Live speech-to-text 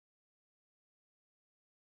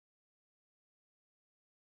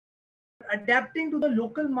adapting to the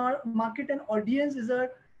local market and audience is a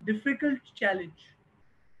difficult challenge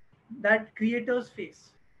that creators face.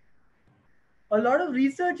 A lot of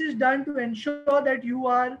research is done to ensure that you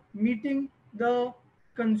are meeting the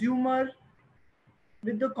consumer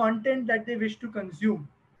with the content that they wish to consume.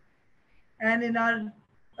 And in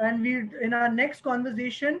our next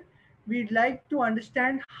conversation, we'd like to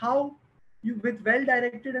understand how you, with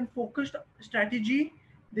well-directed and focused strategy,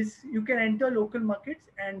 you can enter local markets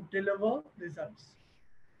and deliver results.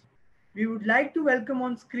 We would like to welcome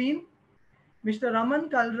on screen Mr. Raman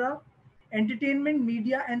Kalra, Entertainment,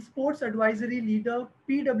 Media and Sports Advisory Leader,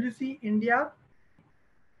 PwC India,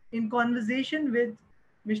 in conversation with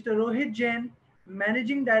Mr. Rohit Jain,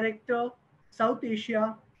 Managing Director, South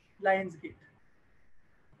Asia, Lionsgate.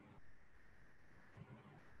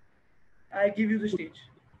 I give you the stage.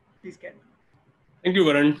 Please carry on. Thank you,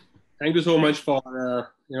 Varun. Thank you so much for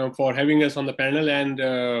for having us on the panel, and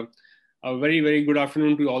a very good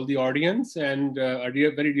afternoon to all the audience, and a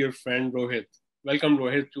very dear friend Rohit. Welcome,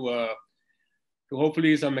 Rohit, to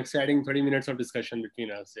hopefully some exciting 30 minutes of discussion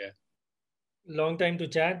between us. Yeah. Long time to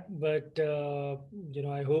chat, but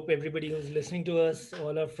I hope everybody who's listening to us,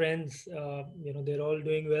 all our friends, they're all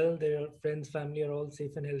doing well. Their friends, family are all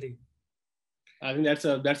safe and healthy. I think that's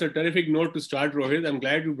a terrific note to start, Rohit. I'm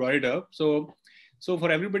glad you brought it up. So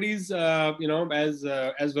for everybody's, as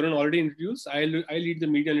Varun already introduced, I lead the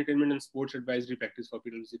media, entertainment, and sports advisory practice for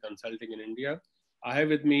PwC Consulting in India. I have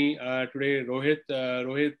with me today Rohit.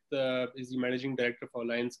 Rohit is the managing director for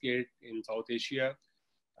Lionsgate in South Asia.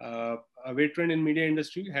 A veteran in media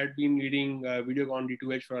industry, had been leading Videocon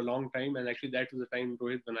D2H for a long time, and actually that was the time,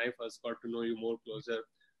 Rohit, when I first got to know you more closer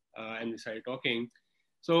and we started talking.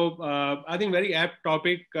 So I think very apt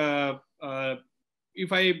topic. Rohit,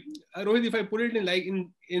 if I put it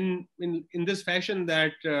in this fashion,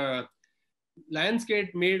 that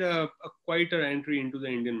Lionsgate made a quieter entry into the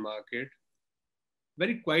Indian market,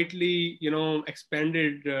 very quietly,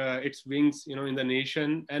 expanded its wings, in the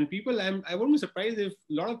nation. And people, I wouldn't be surprised if a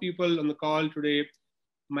lot of people on the call today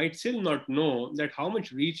might still not know that how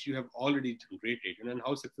much reach you have already generated, and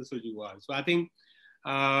how successful you are. So I think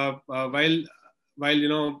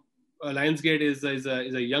while Lionsgate is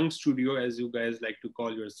a young studio, as you guys like to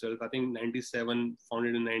call yourself. I think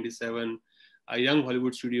founded in 97, a young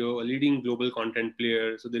Hollywood studio, a leading global content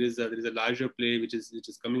player. So there is a larger play which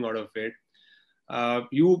is coming out of it.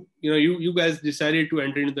 You guys decided to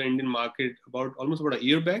enter into the Indian market almost about a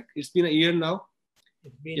year back. It's been a year now.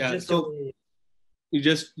 It's been so you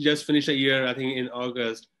just finished a year, I think, in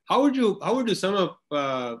August. How would you sum up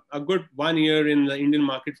a good 1 year in the Indian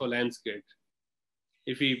market for Lionsgate?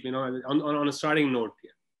 If we, on a starting note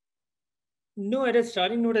here. No, at a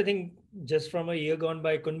starting note, I think just from a year gone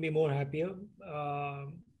by, couldn't be more happier.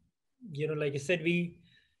 Like you said,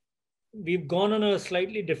 we've gone on a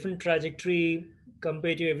slightly different trajectory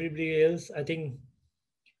compared to everybody else. I think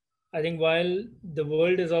while the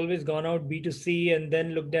world has always gone out B2C and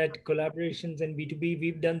then looked at collaborations and B2B,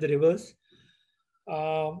 we've done the reverse.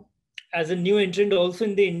 As a new entrant also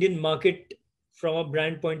in the Indian market, from a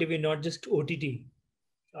brand point of view, not just OTT.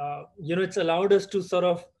 It's allowed us to sort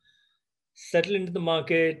of settle into the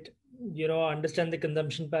market, understand the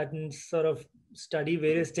consumption patterns, sort of study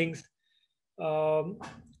various things,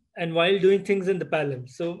 and while doing things in the parallel.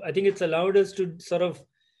 So I think it's allowed us to sort of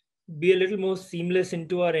be a little more seamless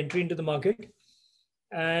into our entry into the market.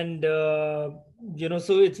 And, so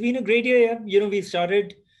it's been a great year. We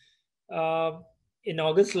started in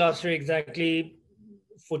August last year, exactly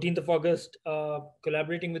 14th of August,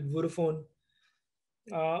 collaborating with Vodafone.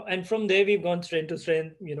 And from there, we've gone strength to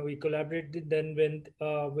strength. We collaborated then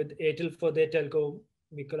with Airtel for their telco.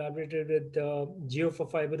 We collaborated with Jio for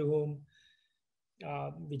fiber to home.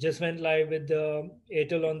 We just went live with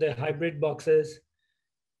Airtel on their hybrid boxes.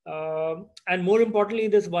 And more importantly,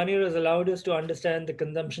 this 1 year has allowed us to understand the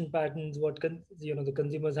consumption patterns, the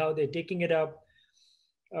consumers, how they're taking it up.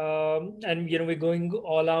 And we're going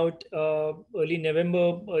all out early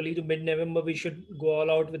to mid-November. We should go all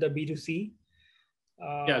out with a B2C. So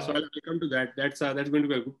I'll come to that. That's going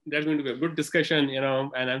to be a good discussion,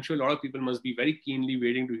 and I'm sure a lot of people must be very keenly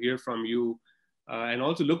waiting to hear from you, and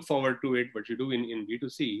also look forward to it, what you do in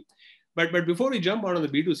B2C. But before we jump on the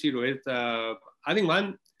B2C, Rohit, I think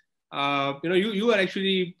you are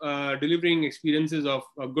actually delivering experiences of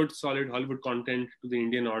a good, solid Hollywood content to the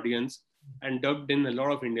Indian audience, and dubbed in a lot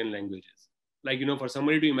of Indian languages. Like, for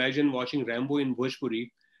somebody to imagine watching Rambo in Bhojpuri,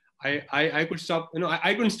 I could stop,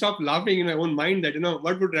 I couldn't stop laughing in my own mind that,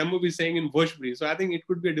 what would Rambo be saying in Bhojpuri? So I think it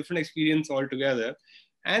could be a different experience altogether.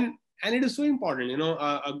 And it is so important,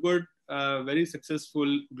 a good, very successful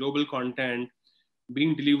global content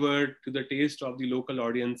being delivered to the taste of the local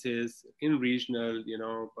audiences in regional,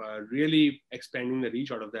 really expanding the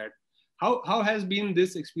reach out of that. How has been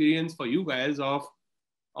this experience for you guys of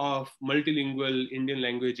multilingual Indian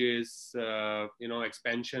languages,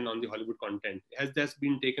 expansion on the Hollywood content? Has that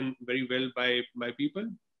been taken very well by people?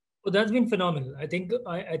 Well, that's been phenomenal. I think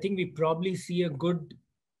we probably see a good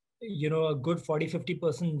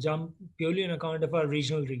 40-50% jump purely on account of our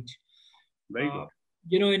regional reach. Very good.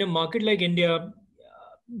 In a market like India,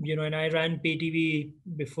 and I ran pay TV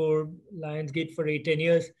before Lionsgate for 8-10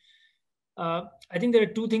 years. I think there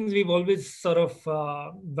are two things we've always sort of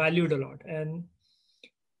valued a lot, and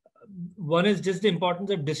one is just the importance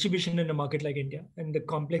of distribution in a market like India and the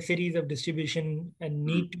complexities of distribution and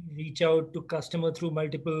need to reach out to customer through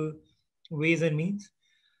multiple ways and means.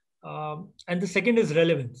 And the second is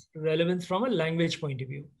relevance from a language point of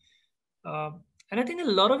view. And I think a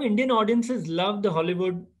lot of Indian audiences love the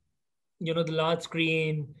Hollywood, the large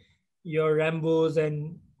screen, your Rambos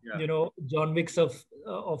and, John Wicks of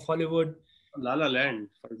Hollywood. La La Land,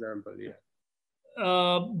 for example, yeah.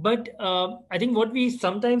 But I think what we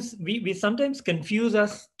sometimes confuse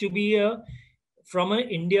us to be from an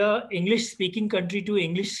English speaking country to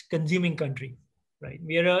English consuming country, right?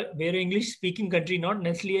 We're an English speaking country, not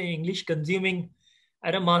necessarily an English consuming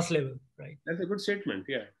at a mass level, right? That's a good statement,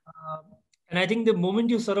 yeah. And I think the moment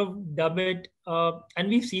you sort of dub it, and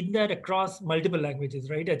we've seen that across multiple languages,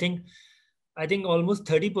 right? I think almost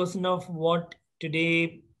 30% of what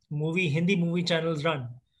today Hindi movie channels run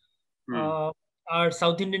are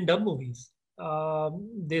South Indian dub movies.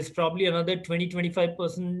 There's probably another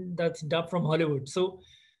 20-25% that's dubbed from Hollywood. So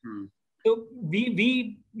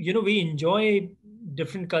we enjoy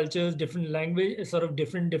different cultures, different language, sort of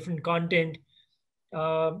different content.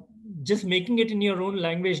 Just making it in your own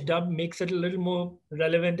language dub makes it a little more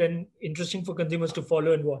relevant and interesting for consumers to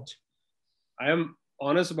follow and watch. I am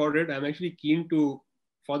honest about it. I'm actually keen to,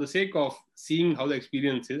 for the sake of seeing how the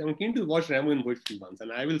experience is, I'm keen to watch Rambo in Bhojpuri once,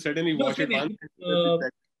 and I will certainly watch it once.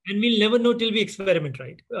 And we'll never know till we experiment,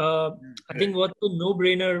 right? I think what's a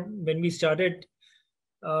no-brainer when we started,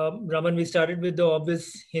 Raman, we started with the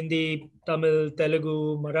obvious Hindi, Tamil,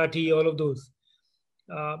 Telugu, Marathi, all of those.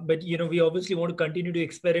 But we obviously want to continue to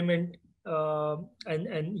experiment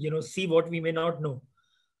and see what we may not know.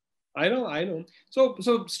 I know.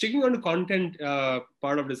 So sticking on to content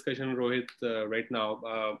part of discussion, Rohit, right now,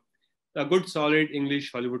 a good solid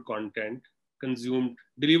English Hollywood content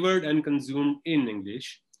delivered and consumed in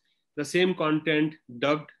English. The same content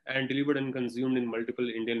dubbed and delivered and consumed in multiple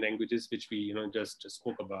Indian languages, which we just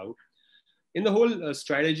spoke about. In the whole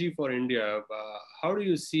strategy for India, how do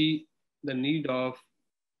you see the need of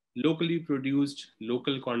locally produced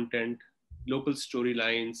local content, local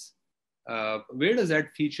storylines? Where does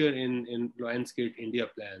that feature in Lionsgate India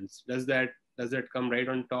plans? Does that come right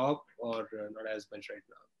on top, or not as much right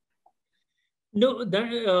now? No, that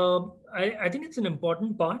I think it's an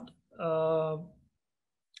important part.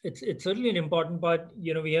 It's certainly an important part.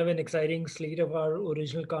 We have an exciting slate of our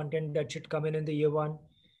original content that should come in the year one,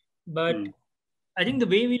 but I think the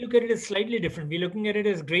way we look at it is slightly different. We're looking at it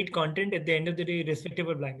as great content at the end of the day, irrespective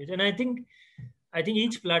of language. And I think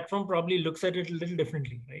each platform probably looks at it a little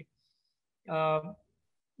differently, right?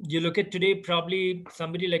 You look at today, probably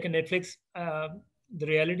somebody like a Netflix. The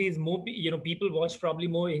reality is more, people watch probably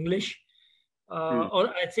more English, or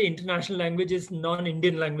I'd say international languages,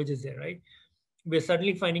 non-Indian languages there, right? We're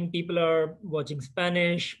suddenly finding people are watching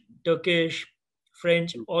Spanish, Turkish,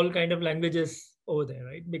 French, all kind of languages over there,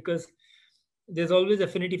 right? Because there's always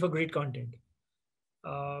affinity for great content.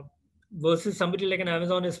 Versus somebody like an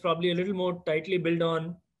Amazon is probably a little more tightly built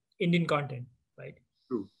on Indian content, right?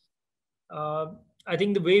 True. I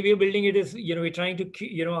think the way we're building it is, we're trying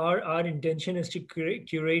to, our intention is to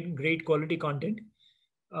curate great quality content.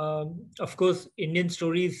 Of course, Indian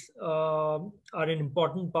stories are an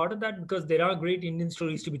important part of that because there are great Indian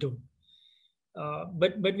stories to be told.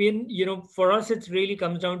 But when, for us, it really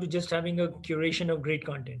comes down to just having a curation of great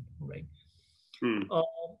content, right?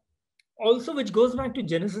 Also, which goes back to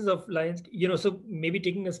genesis of Lions, so maybe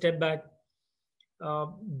taking a step back,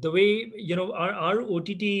 the way, our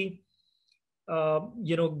OTT,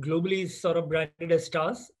 globally is sort of branded as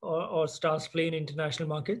Stars or Stars Play in international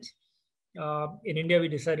markets. In India, we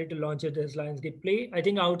decided to launch it as Lionsgate Play. I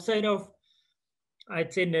think outside of,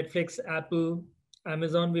 I'd say Netflix, Apple,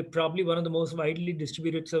 Amazon, we're probably one of the most widely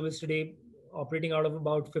distributed service today, operating out of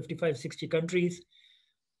about 55, 60 countries.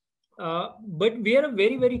 But we are a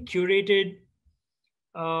very, very curated,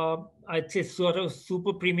 I'd say sort of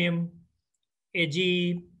super premium,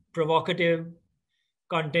 edgy, provocative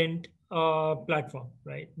content platform,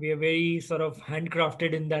 right? We are very sort of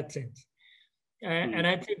handcrafted in that sense. And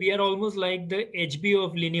I'd say we are almost like the HBO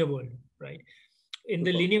of linear world, right? In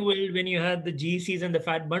the linear world, when you had the GCs and the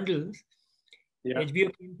fat bundles,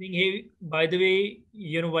 HBO came saying, hey, by the way,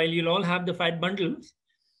 while you'll all have the fat bundles,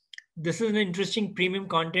 this is an interesting premium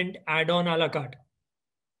content add-on a la carte,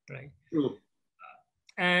 right? True.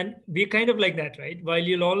 And we're kind of like that, right? While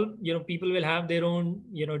you'll all, people will have their own,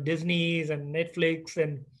 Disneys and Netflix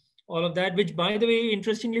and all of that, which, by the way,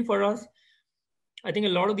 interestingly for us, I think a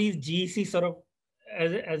lot of these GEC sort of,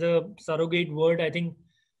 as a surrogate word, I think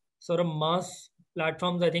sort of mass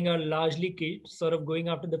platforms, I think, are largely sort of going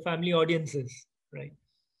after the family audiences, right?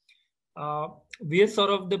 We are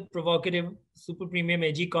sort of the provocative, super premium,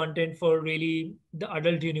 edgy content for really the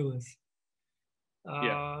adult universe.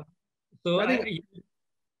 So I think,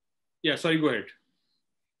 sorry, go ahead.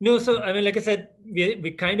 No, so I mean, like I said,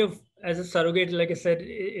 we kind of, as a surrogate, like I said,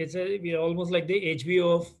 we're almost like the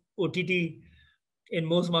HBO of OTT in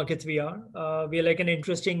most markets. We are like an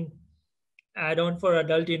interesting add-on for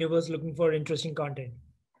adult universe looking for interesting content.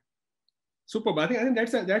 Superb. I think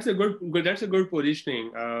that's a good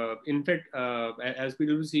positioning. In fact, as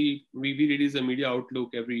PwC, we release a media outlook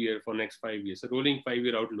every year for next 5 years, a rolling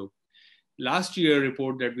 5-year outlook. Last year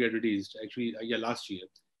report that we had released, actually, last year,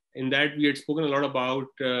 in that we had spoken a lot about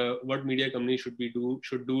what media companies should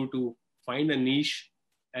do to find a niche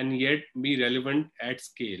and yet be relevant at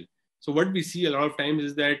scale. So what we see a lot of times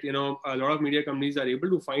is that a lot of media companies are able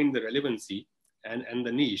to find the relevancy and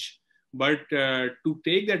the niche, but to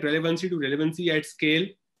take that relevancy at scale,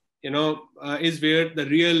 is where the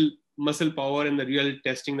real muscle power and the real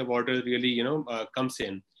testing the water really comes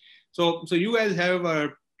in. So you guys have a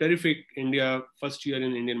terrific first year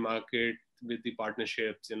in Indian market with the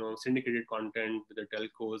partnerships, syndicated content with the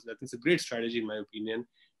telcos. I think it's a great strategy in my opinion.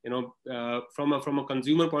 From a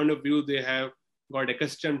consumer point of view, they have got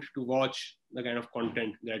accustomed to watch the kind of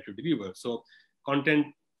content that you deliver. So content,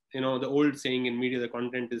 the old saying in media, the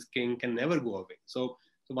content is king, can never go away. So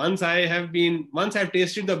once I've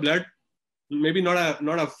tasted the blood, maybe not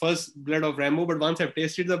a first blood of Rambo, but once I've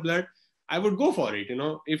tasted the blood, I would go for it.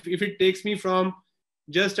 If it takes me from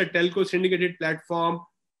just a telco syndicated platform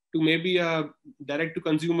to maybe a direct to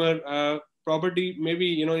consumer property, maybe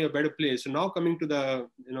you're a better place. So now coming to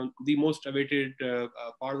the most awaited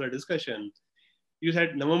part of the discussion, you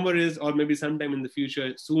said November is, or maybe sometime in the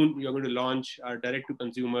future, soon you're going to launch our direct to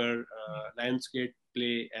consumer Lionsgate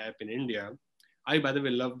Play app in India. I, by the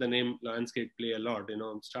way, love the name Lionsgate Play a lot.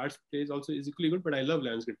 Stars Play is equally good, but I love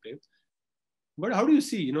Lionsgate Play. But how do you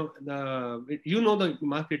see, the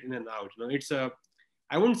market in and out?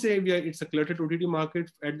 I wouldn't say it's a cluttered OTT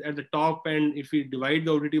market at the top. And if we divide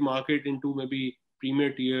the OTT market into maybe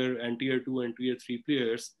premier tier and tier 2 and tier 3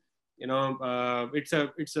 players, it's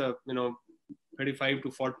a 35 to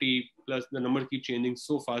 40 plus. The number keep changing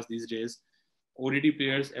so fast these days. OTT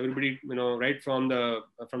players, everybody, right from the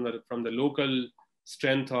local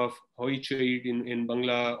strength of Hoichoi in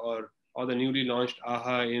Bangla or the newly launched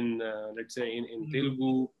AHA in let's say in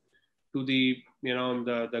Telugu, to the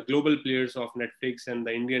the global players of Netflix and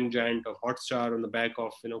the Indian giant of Hotstar on the back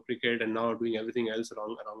of cricket, and now doing everything else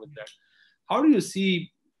along with that. How do you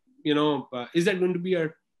see is that going to be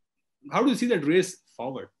how do you see that race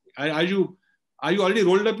forward? Are you already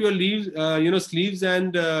rolled up your sleeves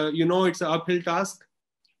and it's an uphill task,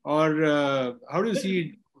 or how do you see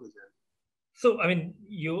it? So, I mean,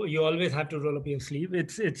 you always have to roll up your sleeve.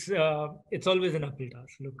 It's always an uphill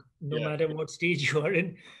task. Look, no matter what stage you are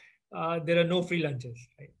in, there are no free lunches,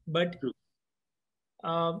 right? But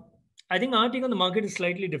I think our take on the market is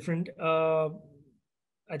slightly different.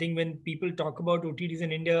 I think when people talk about OTTs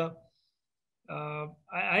in India,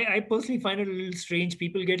 I personally find it a little strange.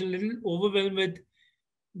 People get a little overwhelmed with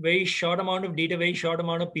very short amount of data, very short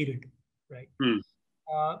amount of period, right?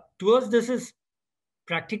 To us, this is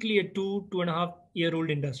practically a 2.5-year-old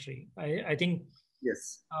industry. I think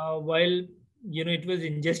yes. While it was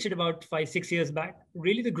ingested about 5-6 years back,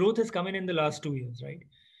 really the growth has come in the last 2 years, right?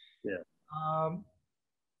 Yeah.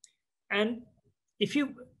 And if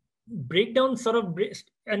you break down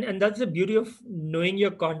and that's the beauty of knowing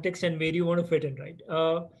your context and where you want to fit in, right?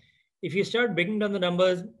 If you start breaking down the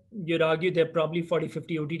numbers, you'd argue there are probably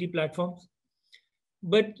 40-50 OTT platforms,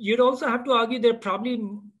 but you'd also have to argue there are probably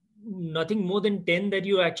nothing more than 10 that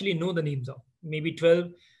you actually know the names of, maybe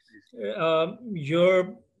 12.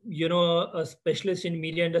 You're a specialist in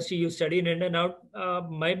media industry, you study in and out.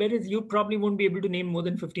 My bet is you probably won't be able to name more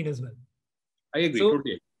than 15 as well. I agree,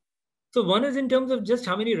 totally. So one is in terms of just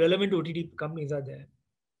how many relevant OTT companies are there.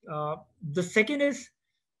 The second is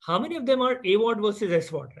how many of them are AVOD versus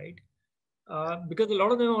SVOD, right? Because a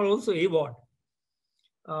lot of them are also AVOD.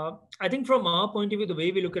 I think from our point of view, the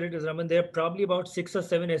way we look at it is, Raman, there are probably about 6 or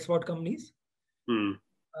 7 SWOT companies. Hmm.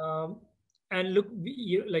 And look,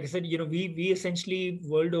 like I said, we essentially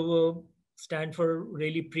world over stand for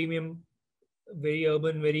really premium, very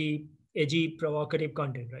urban, very edgy, provocative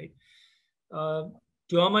content, right? Uh,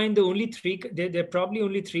 to our mind, there are probably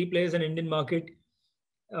only 3 players in Indian market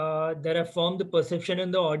that have formed the perception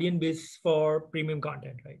and the audience base for premium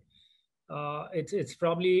content, right? It's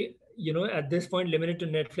probably at this point limited to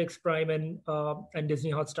Netflix, Prime, and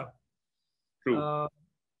Disney Hotstar. True.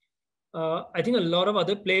 I think a lot of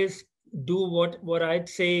other players do what I'd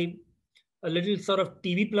say a little sort of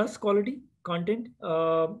TV plus quality content,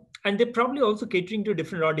 and they're probably also catering to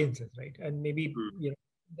different audiences, right? And maybe Hmm.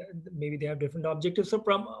 maybe they have different objectives. So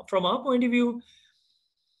from our point of view,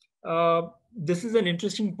 this is an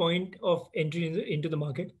interesting point of entry into the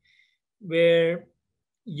market, where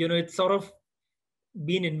it's sort of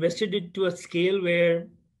been invested into a scale where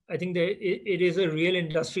I think that it is a real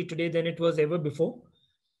industry today than it was ever before.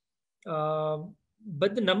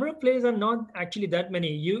 But the number of players are not actually that many.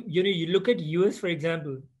 You look at US, for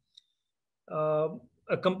example, uh,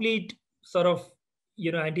 a complete sort of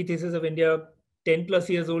antithesis of India, 10 plus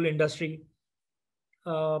years old industry,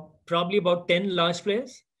 probably about 10 large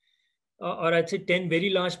players, or I'd say 10 very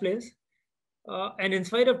large players. And in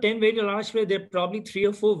spite of 10 very large players, there are probably 3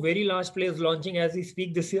 or 4 very large players launching as we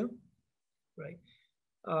speak this year, right?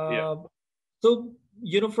 Yeah. So,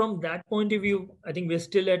 from that point of view, I think we're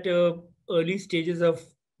still at early stages of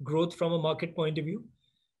growth from a market point of view.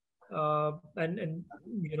 And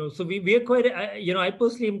so we are quite, I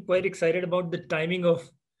personally am quite excited about the timing of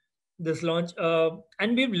this launch.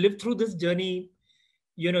 And we've lived through this journey,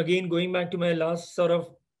 again, going back to my last sort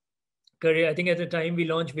of career. I think at the time we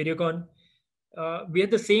launched Videocon, we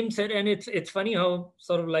had the same set, and it's funny how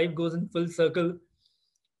sort of life goes in full circle.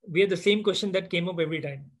 We had the same question that came up every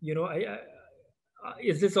time.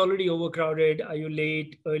 Is this already overcrowded? Are you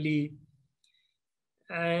late, early?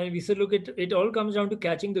 And we said, look, it all comes down to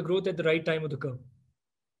catching the growth at the right time of the curve.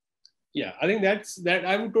 Yeah, I think that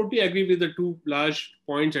I would totally agree with the two large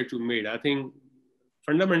points that you made. I think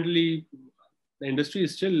fundamentally the industry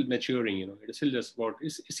is still maturing. It's still just about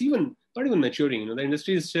it's even not even maturing. The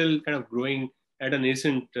industry is still kind of growing at a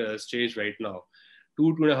nascent stage right now.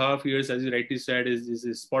 2.5 years, as you rightly said,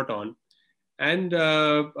 is spot on. And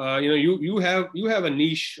you have a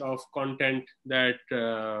niche of content that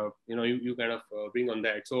you kind of bring on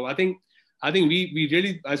that. So I think we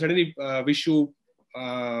really I certainly wish you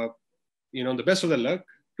the best of the luck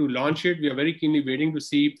to launch it. We are very keenly waiting to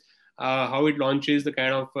see how it launches, the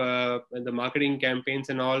kind of the marketing campaigns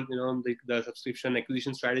and all, the subscription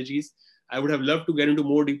acquisition strategies. I would have loved to get into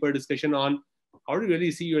more deeper discussion on how do you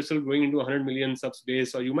really see yourself going into 100 million subs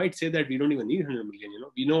base, or you might say that we don't even need 100 million.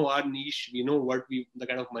 We know our niche, we know the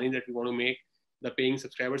kind of money that we want to make, the paying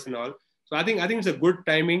subscribers and all. So I think it's a good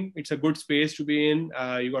timing. It's a good space to be in.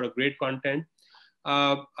 You got a great content.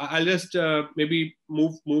 I'll just maybe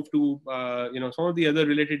move to some of the other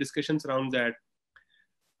related discussions around that.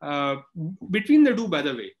 Between the two, by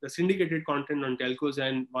the way, the syndicated content on telcos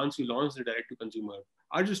and once you launch the direct to consumer,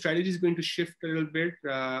 are your strategies going to shift a little bit,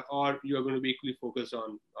 or you are going to be equally focused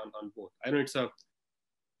on both? I know it's a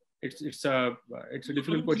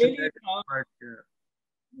difficult question.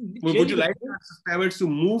 Would you like your subscribers to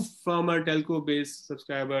move from a telco-based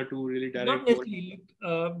subscriber to really direct? Not necessarily.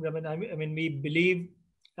 Raman, I mean, we believe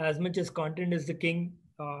as much as content is the king,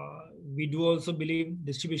 we do also believe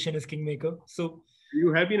distribution is kingmaker. So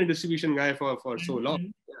you have been a distribution guy for so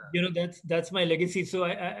long. That's my legacy. So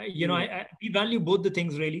we value both the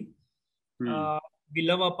things really. We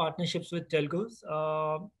love our partnerships with telcos.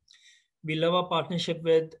 We love our partnership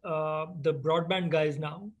with the broadband guys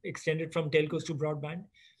now, extended from telcos to broadband.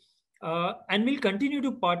 And we'll continue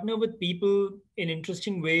to partner with people in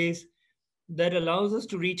interesting ways that allows us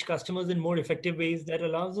to reach customers in more effective ways, that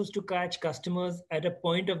allows us to catch customers at a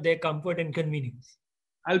point of their comfort and convenience.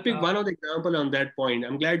 I'll pick one of the example on that point.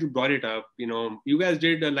 I'm glad you brought it up. You guys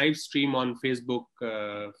did a live stream on Facebook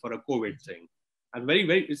for a COVID thing.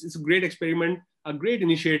 It's a great experiment, a great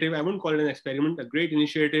initiative. I wouldn't call it an experiment, a great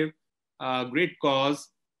initiative, great cause,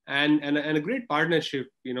 and a great partnership,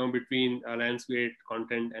 between Lionsgate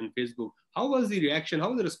Content and Facebook. How was the reaction? How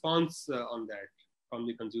was the response on that from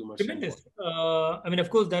the consumers? Tremendous. I mean,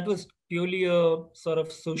 of course, that was purely a sort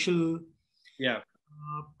of social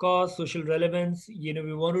cause, social relevance.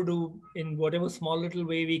 We wanted to, in whatever small little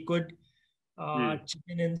way we could, chip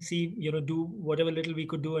in and see, do whatever little we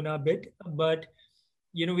could do in our bit. But,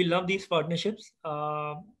 we love these partnerships.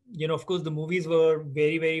 Of course, the movies were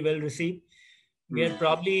very, very well received. We had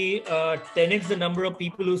probably 10x the number of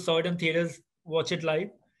people who saw it in theaters watch it live.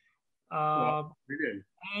 Wow, Uh, brilliant.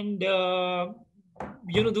 and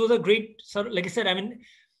those are great. Sort of, like I said, I mean,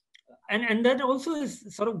 and that also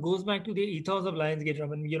is sort of goes back to the ethos of Lionsgate.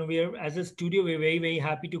 Raman. We are, as a studio, we're very, very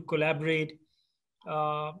happy to collaborate,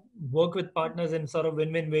 uh, work with partners in sort of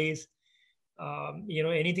win-win ways.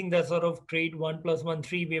 Anything that sort of create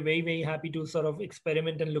 1+1=3, we're very, very happy to sort of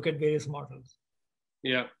experiment and look at various models.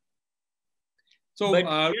 Yeah. So, But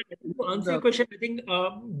to answer your question, I think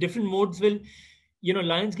different modes will,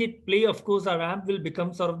 Lionsgate Play, of course, our app will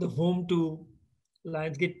become sort of the home to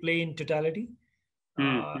Lionsgate Play in totality.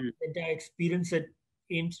 The entire experience it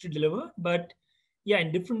aims to deliver. But yeah,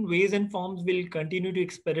 in different ways and forms, we'll continue to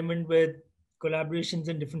experiment with collaborations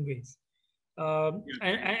in different ways.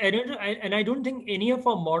 And I don't think any of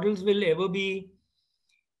our models will ever be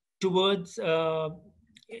towards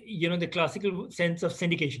the classical sense of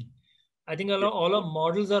syndication. I think all our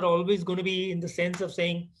models are always going to be in the sense of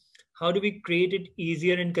saying, how do we create it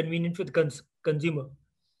easier and convenient for the consumer?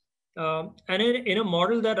 And in a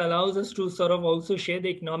model that allows us to sort of also share the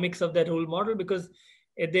economics of that whole model, because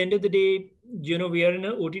at the end of the day, we are in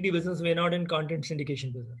an OTT business, we're not in content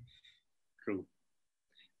syndication business. True.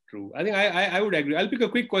 True. I think I would agree. I'll pick a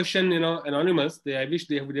quick question, anonymous. I wish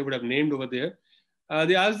they would have named over there.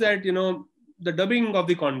 They asked that, the dubbing of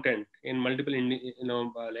the content in multiple,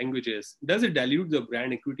 languages, does it dilute the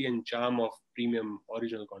brand equity and charm of premium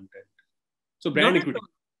original content? So brand equity.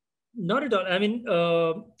 Not at all. I mean,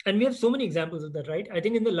 and we have so many examples of that, right? I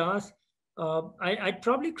think in the last, I'd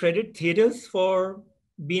probably credit theaters for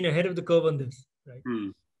being ahead of the curve on this, right?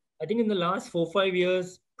 I think in the last 4-5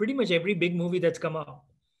 years, pretty much every big movie that's come out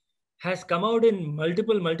has come out in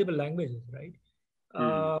multiple languages, right?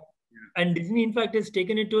 And Disney, in fact, has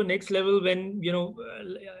taken it to a next level when,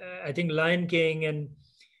 I think Lion King and,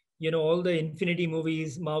 all the Infinity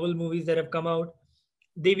movies, Marvel movies that have come out,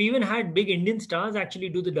 they've even had big Indian stars actually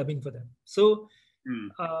do the dubbing for them. So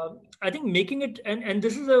I think making it, and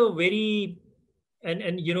this is a very, and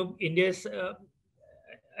India's,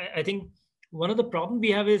 I think one of the problems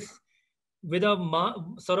we have is with a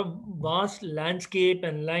sort of vast landscape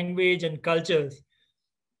and language and cultures,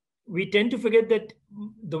 we tend to forget that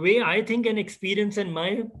the way I think and experience and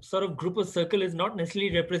my sort of group of circle is not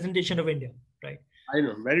necessarily representation of India, right? I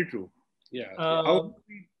know, very true. Yeah.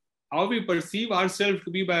 How we perceive ourselves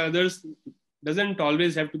to be by others doesn't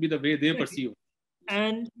always have to be the way they perceive.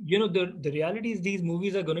 And the reality is these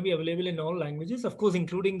movies are going to be available in all languages, of course,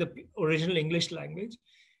 including the original English language.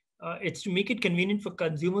 It's to make it convenient for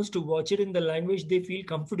consumers to watch it in the language they feel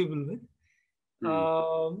comfortable with.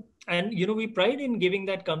 And we pride in giving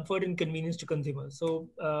that comfort and convenience to consumers. So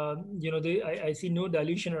I see no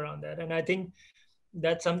dilution around that, and I think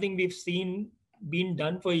that's something we've seen been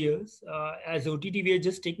done for years. As OTT, we are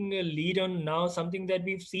just taking a lead on now something that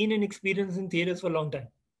we've seen and experienced in theaters for a long time.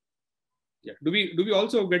 Yeah. Do we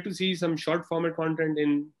also get to see some short format content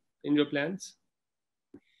in your plans?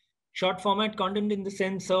 Short format content in the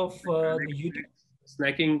sense of the YouTube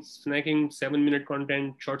snacking 7-minute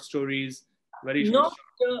content, short stories, very short.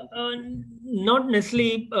 Not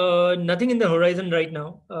necessarily. Nothing in the horizon right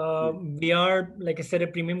now. We are, like I said, a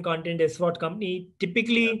premium content SWOT company.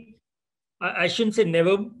 Typically, I shouldn't say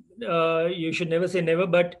never. You should never say never,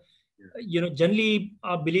 but generally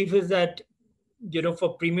our belief is that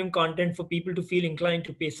for premium content, for people to feel inclined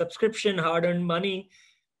to pay subscription, hard-earned money,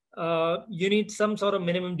 you need some sort of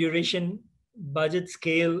minimum duration, budget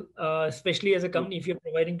scale, especially as a company if you're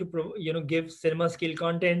providing to give cinema scale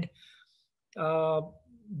content.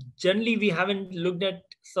 Generally, we haven't looked at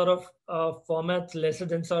sort of formats lesser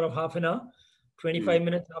than sort of half an hour, 25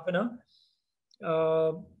 minutes, half an hour.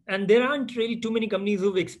 And there aren't really too many companies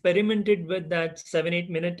who've experimented with that 7-8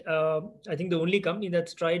 minute. I think the only company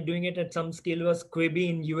that's tried doing it at some scale was Quibi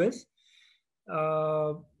in US.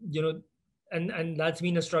 And that's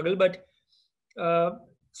been a struggle. But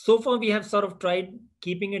so far, we have sort of tried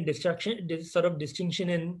keeping a distinction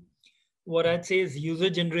in what I'd say is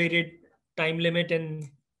user-generated time limit and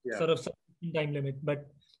sort of time limit. But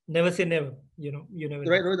never say never. You never.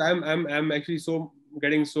 Right, Rohit, I'm actually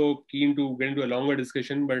getting so keen to get into a longer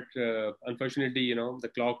discussion, but unfortunately, the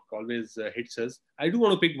clock always hits us. I do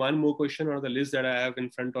want to pick one more question on the list that I have in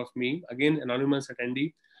front of me. Again, anonymous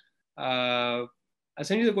attendee.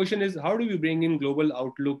 Essentially, the question is, how do we bring in global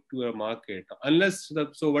outlook to a market?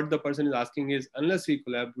 So what the person is asking is, unless we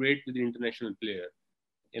collaborate with the international player,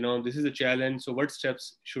 this is a challenge. So what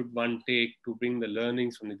steps should one take to bring the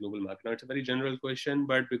learnings from the global market? Now, it's a very general question,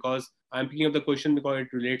 but because I'm picking up the question because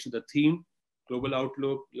it relates to the theme, global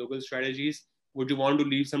outlook, global strategies. Would you want to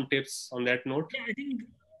leave some tips on that note? Yeah, I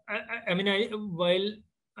think, while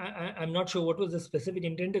I'm not sure what was the specific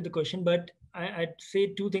intent of the question, but I'd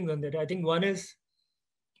say two things on that. I think one is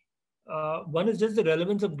just the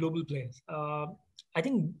relevance of global players. I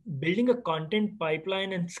think building a content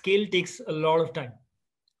pipeline and scale takes a lot of time,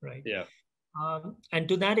 right? Yeah. And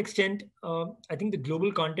to that extent, I think the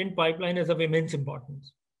global content pipeline is of immense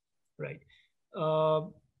importance, right?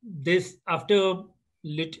 This after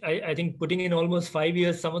I think putting in almost 5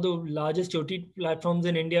 years, some of the largest OTT platforms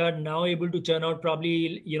in India are now able to churn out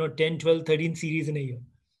probably 10, 12, 13 series in a year.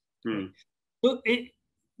 Right? So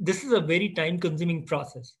this is a very time-consuming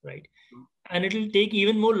process, right? And it'll take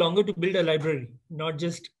even more longer to build a library, not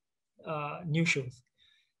just new shows.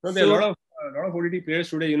 No, there are a lot of OTT players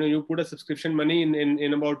today. You put a subscription money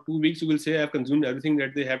in about 2 weeks, you will say I've consumed everything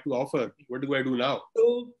that they have to offer. What do I do now?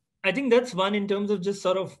 So I think that's one in terms of just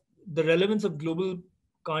sort of the relevance of global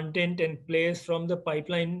content and players from the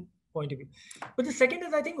pipeline point of view. But the second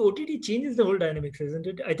is I think OTT changes the whole dynamics, isn't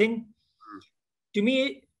it? I think to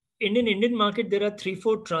me, in an Indian market, there are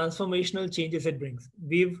 3-4 transformational changes it brings.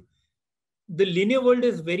 The linear world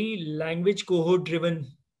is very language cohort driven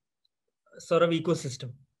sort of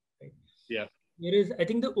ecosystem. Right? Yeah. Whereas I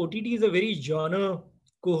think the OTT is a very genre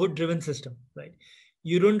cohort driven system, right?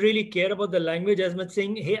 You don't really care about the language as much,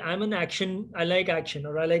 saying, hey, I like action,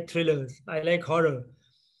 or I like thrillers, I like horror.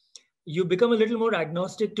 You become a little more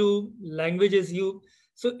agnostic to languages.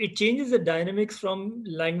 So it changes the dynamics from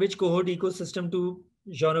language cohort ecosystem to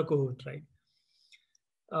genre cohort, right?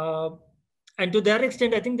 And to that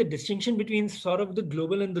extent, I think the distinction between sort of the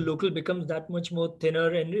global and the local becomes that much more thinner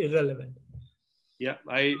and irrelevant. Yeah,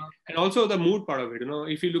 and also the mood part of it.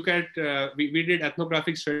 If you look at, we did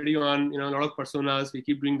ethnographic study on a lot of personas. We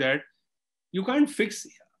keep doing that. You can't fix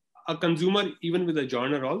a consumer even with a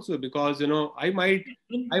genre also, because I might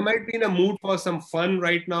be in a mood for some fun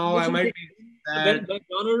right now. I might be sad. Well,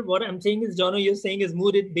 genre, what I'm saying is genre. You're saying is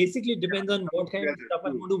mood. It basically depends on what kind of stuff I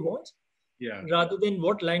want to watch. Yeah. Rather than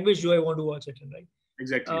what language do I want to watch it in, right?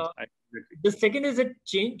 Exactly. The second is it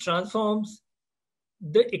transforms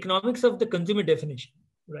the economics of the consumer definition,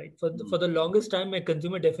 right? For the longest time, my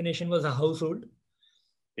consumer definition was a household.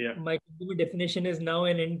 Yeah. My consumer definition is now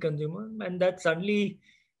an end consumer, and that suddenly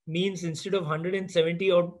means instead of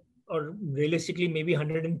 170 or realistically maybe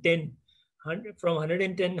 110, from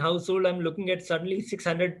 110 household, I'm looking at suddenly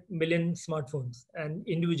 600 million smartphones and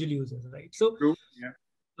individual users, right? So, true.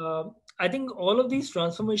 Yeah. I think all of these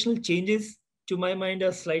transformational changes, to my mind,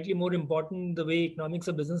 are slightly more important the way economics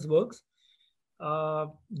of business works.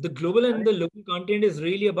 The global and the local content is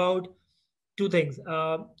really about two things.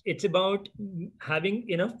 It's about having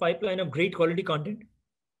enough pipeline of great quality content.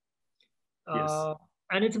 Yes.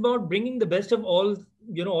 And it's about bringing the best of all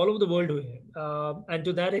over the world here. And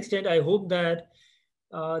to that extent, I hope that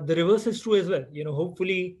the reverse is true as well.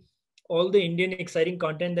 Hopefully all the Indian exciting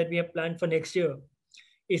content that we have planned for next year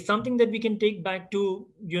is something that we can take back to,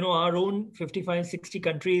 our own 55, 60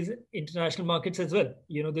 countries, international markets as well.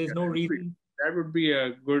 There's no reason. That would be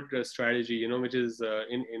a good strategy, which is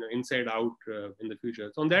inside out in the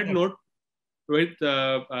future. So on that note, Rohit,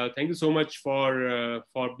 thank you so much for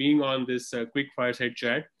being on this quick fireside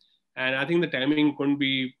chat. And I think the timing couldn't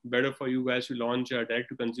be better for you guys to launch direct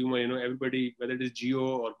to consumer. Everybody, whether it is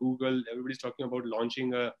Jio or Google, everybody's talking about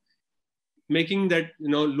launching making that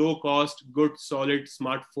low cost, good, solid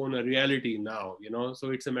smartphone a reality now.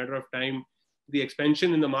 So it's a matter of time. The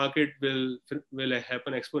expansion in the market will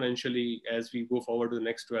happen exponentially as we go forward to the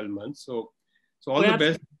next 12 months. So all the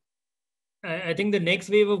best. I think the next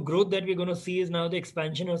wave of growth that we're going to see is now the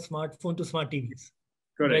expansion of smartphone to smart TVs.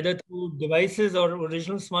 Correct. Whether through devices or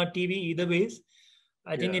original smart TV, either ways.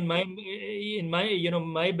 I think in my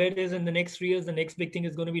my bet is in the next 3 years, the next big thing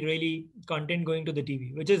is going to be really content going to the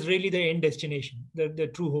TV, which is really the end destination, the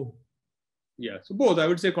true home. Yeah, so both, I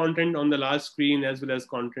would say, content on the large screen as well as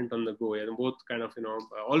content on the go. And both kind of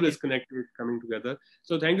always connected, coming together.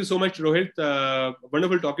 So thank you so much, Rohit.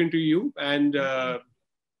 Wonderful talking to you, and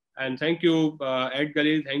thank you,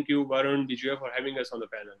 Adgully. Thank you, Varun, Dijaya, for having us on the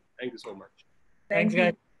panel. Thank you so much. Thanks,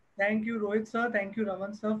 guys. Thank you, Rohit sir. Thank you,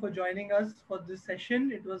 Raman sir, for joining us for this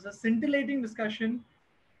session. It was a scintillating discussion,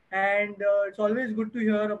 and it's always good to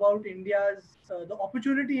hear about India's the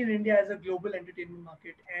opportunity in India as a global entertainment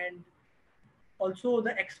market, and also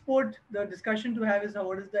the discussion to have is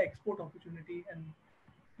what is the export opportunity and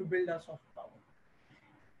to build our soft